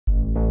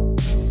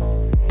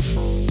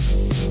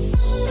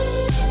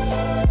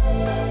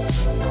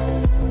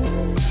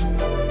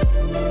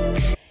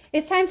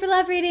It's time for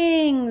love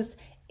readings.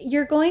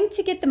 You're going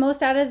to get the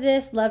most out of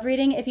this love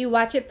reading if you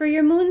watch it for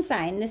your moon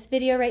sign. This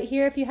video right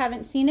here, if you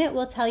haven't seen it,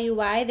 will tell you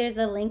why. There's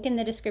a link in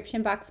the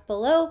description box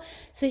below,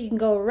 so you can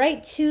go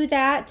right to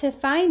that to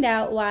find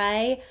out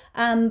why.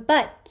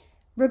 But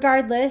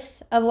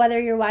regardless of whether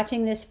you're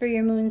watching this for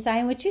your moon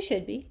sign, which you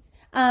should be,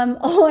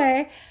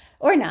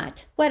 or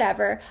not,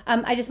 whatever.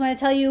 I just want to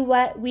tell you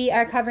what we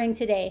are covering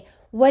today.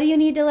 What do you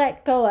need to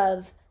let go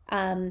of?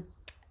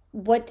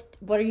 What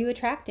are you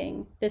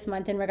attracting this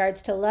month in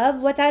regards to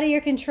love? What's out of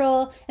your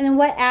control? And then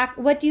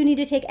what do you need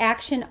to take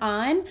action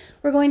on?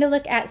 We're going to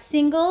look at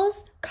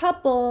singles,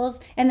 couples,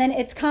 and then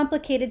it's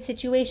complicated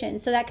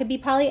situations. So that could be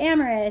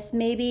polyamorous.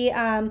 Maybe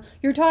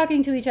you're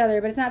talking to each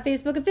other, but it's not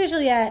Facebook official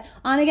yet.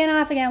 On again,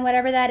 off again,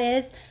 whatever that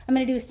is. I'm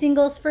going to do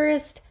singles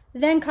first,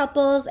 then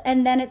couples,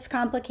 and then it's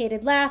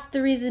complicated last.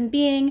 The reason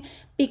being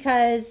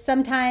because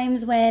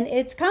sometimes when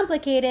it's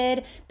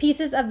complicated,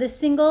 pieces of the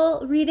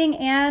single reading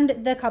and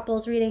the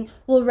couples reading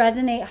will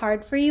resonate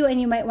hard for you, and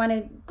you might want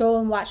to go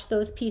and watch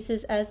those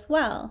pieces as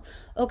well.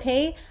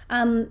 Okay,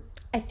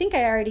 I think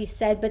I already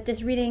said, but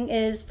this reading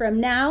is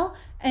from now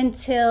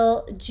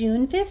until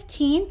June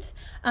 15th.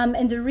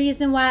 And the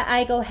reason why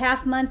I go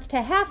half month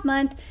to half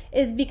month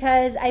is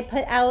because I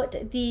put out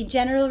the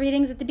general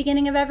readings at the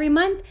beginning of every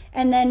month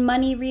and then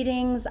money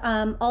readings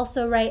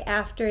also right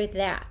after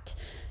that.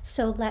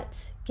 So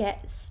let's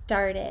get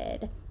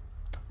started.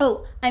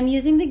 Oh, I'm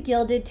using the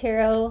Gilded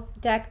Tarot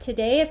deck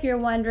today. If you're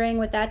wondering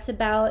what that's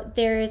about,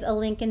 there's a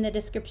link in the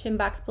description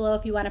box below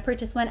if you want to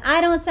purchase one. I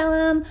don't sell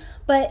them,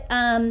 but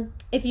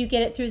if you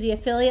get it through the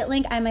affiliate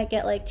link, I might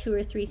get like 2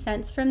 or 3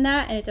 cents from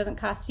that, and it doesn't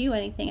cost you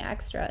anything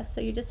extra. So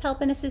you're just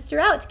helping a sister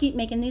out to keep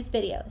making these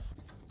videos.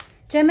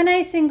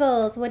 Gemini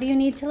singles, what do you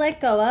need to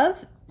let go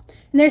of?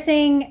 And they're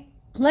saying,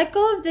 let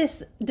go of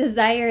this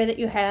desire that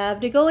you have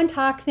to go and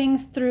talk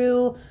things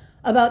through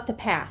about the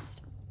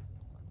past.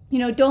 You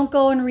know, don't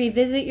go and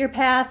revisit your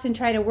past and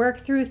try to work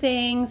through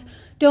things.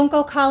 Don't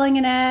go calling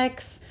an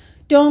ex.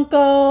 Don't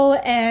go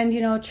and,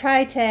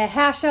 try to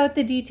hash out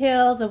the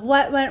details of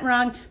what went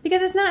wrong,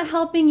 because it's not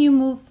helping you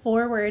move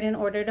forward in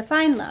order to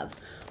find love.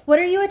 What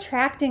are you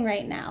attracting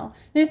right now?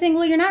 They're saying,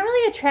 well, you're not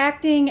really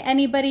attracting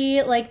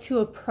anybody like to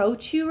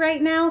approach you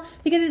right now,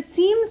 because it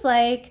seems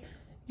like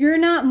you're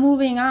not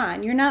moving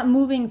on. You're not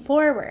moving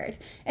forward.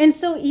 And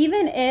so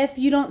even if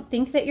you don't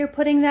think that you're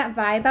putting that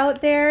vibe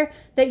out there,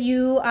 that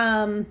you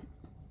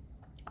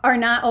are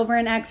not over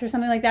an ex or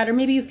something like that, or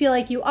maybe you feel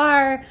like you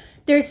are,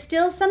 there's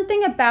still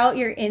something about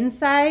your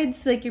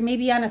insides, like you're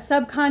maybe on a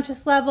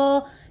subconscious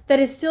level, that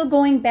is still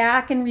going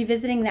back and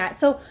revisiting that.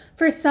 So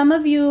for some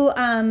of you,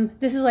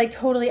 this is like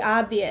totally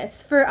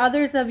obvious. For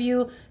others of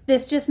you,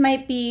 this just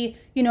might be,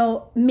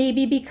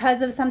 maybe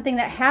because of something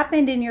that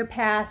happened in your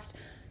past,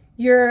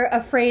 you're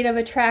afraid of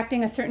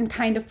attracting a certain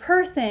kind of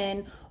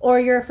person,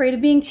 or you're afraid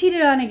of being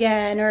cheated on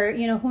again, or,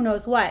 who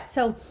knows what.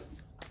 So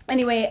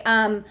anyway,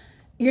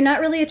 you're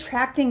not really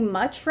attracting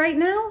much right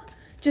now,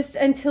 just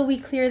until we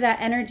clear that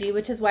energy,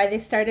 which is why they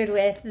started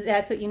with,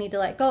 that's what you need to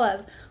let go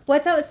of.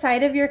 What's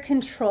outside of your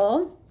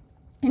control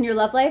in your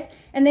love life?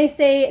 And they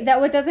say that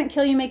what doesn't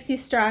kill you makes you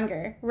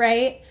stronger,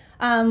 right?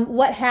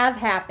 What has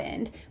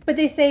happened. But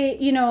they say,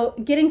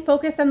 getting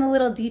focused on the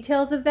little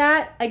details of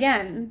that,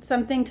 again,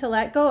 something to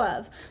let go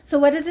of. So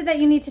what is it that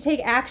you need to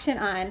take action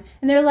on?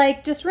 And they're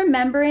like, just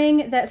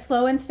remembering that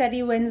slow and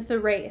steady wins the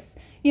race.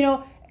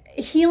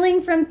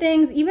 Healing from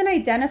things, even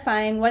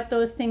identifying what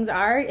those things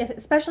are,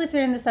 especially if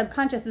they're in the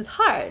subconscious, is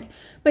hard.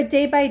 But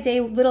day by day,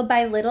 little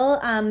by little,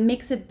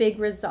 makes a big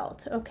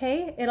result,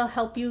 okay? It'll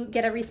help you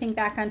get everything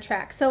back on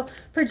track. So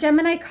for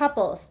Gemini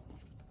couples,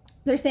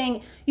 they're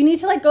saying you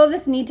need to let go of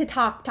this need to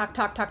talk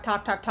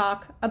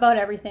about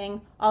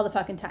everything all the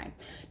fucking time.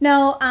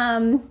 Now,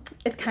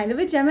 it's kind of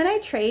a Gemini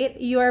trait.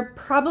 You are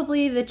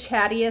probably the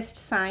chattiest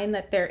sign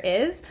that there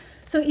is.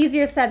 So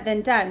easier said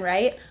than done,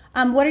 right?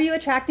 What are you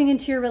attracting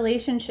into your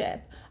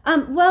relationship?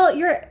 Well,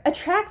 you're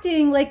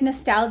attracting like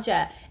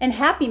nostalgia and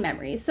happy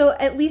memories. So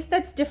at least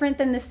that's different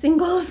than the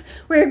singles,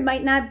 where it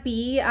might not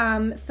be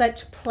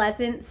such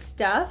pleasant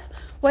stuff.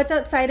 What's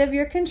outside of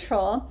your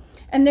control?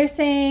 And they're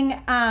saying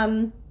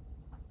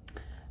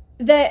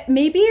that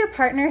maybe your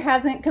partner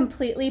hasn't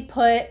completely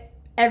put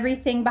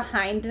everything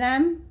behind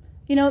them.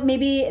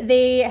 Maybe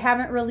they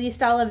haven't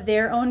released all of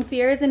their own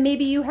fears, and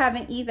maybe you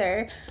haven't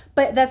either,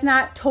 but that's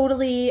not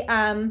totally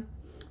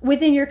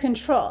within your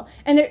control.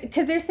 And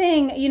because they're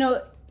saying,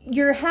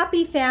 your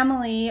happy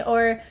family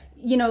or,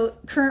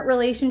 current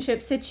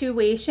relationship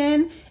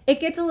situation, it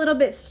gets a little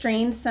bit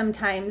strained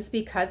sometimes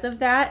because of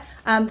that.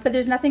 But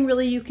there's nothing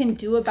really you can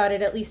do about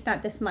it, at least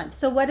not this month.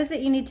 So what is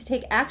it you need to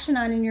take action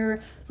on in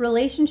your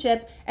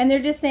relationship? And they're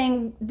just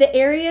saying the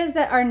areas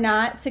that are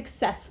not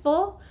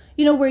successful,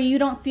 where you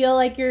don't feel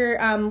like you're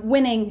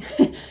winning,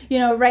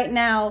 right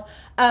now.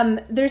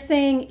 They're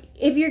saying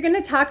if you're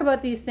going to talk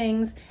about these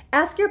things,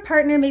 ask your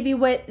partner maybe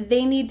what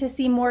they need to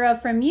see more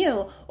of from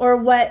you, or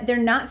what they're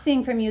not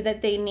seeing from you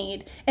that they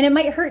need. And it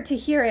might hurt to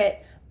hear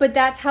it, but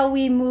that's how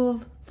we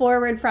move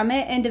forward from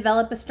it and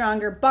develop a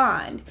stronger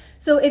bond.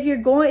 So if you're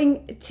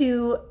going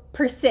to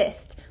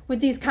persist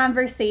with these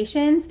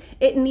conversations,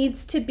 it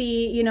needs to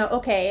be, you know,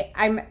 okay,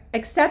 I'm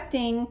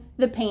accepting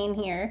the pain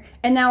here,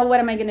 and now what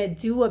am I going to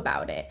do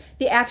about it?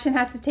 The action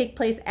has to take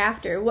place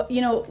after. What,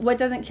 you know, what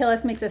doesn't kill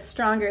us makes us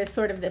stronger is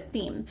sort of the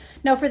theme.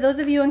 Now, for those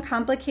of you in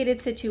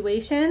complicated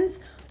situations,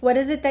 what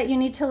is it that you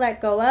need to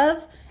let go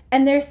of?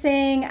 And they're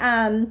saying,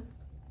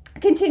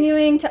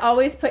 continuing to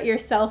always put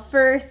yourself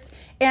first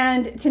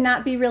and to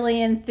not be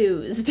really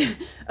enthused.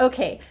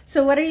 Okay,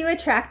 so what are you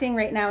attracting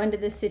right now into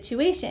this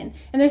situation?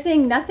 And they're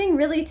saying nothing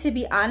really, to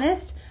be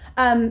honest,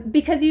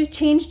 because you've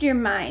changed your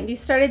mind. You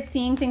started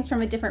seeing things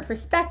from a different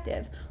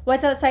perspective.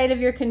 What's outside of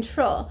your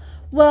control?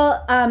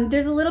 Well,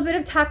 there's a little bit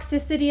of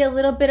toxicity, a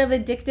little bit of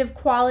addictive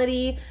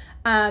quality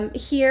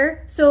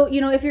here. So,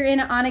 you know, if you're in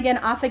an on-again,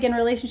 off-again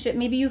relationship,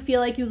 maybe you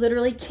feel like you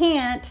literally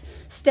can't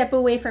step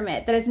away from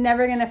it, that it's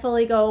never going to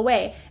fully go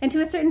away. And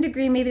to a certain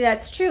degree, maybe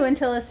that's true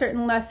until a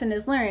certain lesson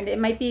is learned. It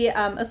might be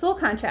a soul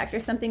contract or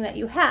something that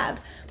you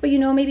have, but you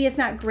know, maybe it's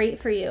not great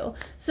for you.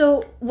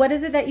 So what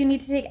is it that you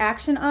need to take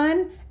action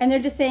on? And they're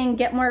just saying,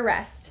 get more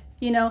rest.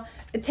 You know,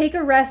 take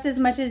a rest as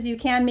much as you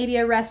can, maybe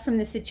a rest from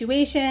the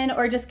situation,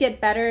 or just get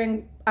better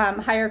and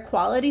higher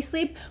quality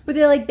sleep. But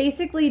they're like,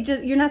 basically,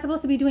 just, you're not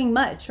supposed to be doing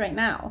much right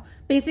now.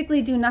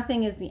 Basically, do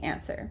nothing is the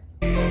answer.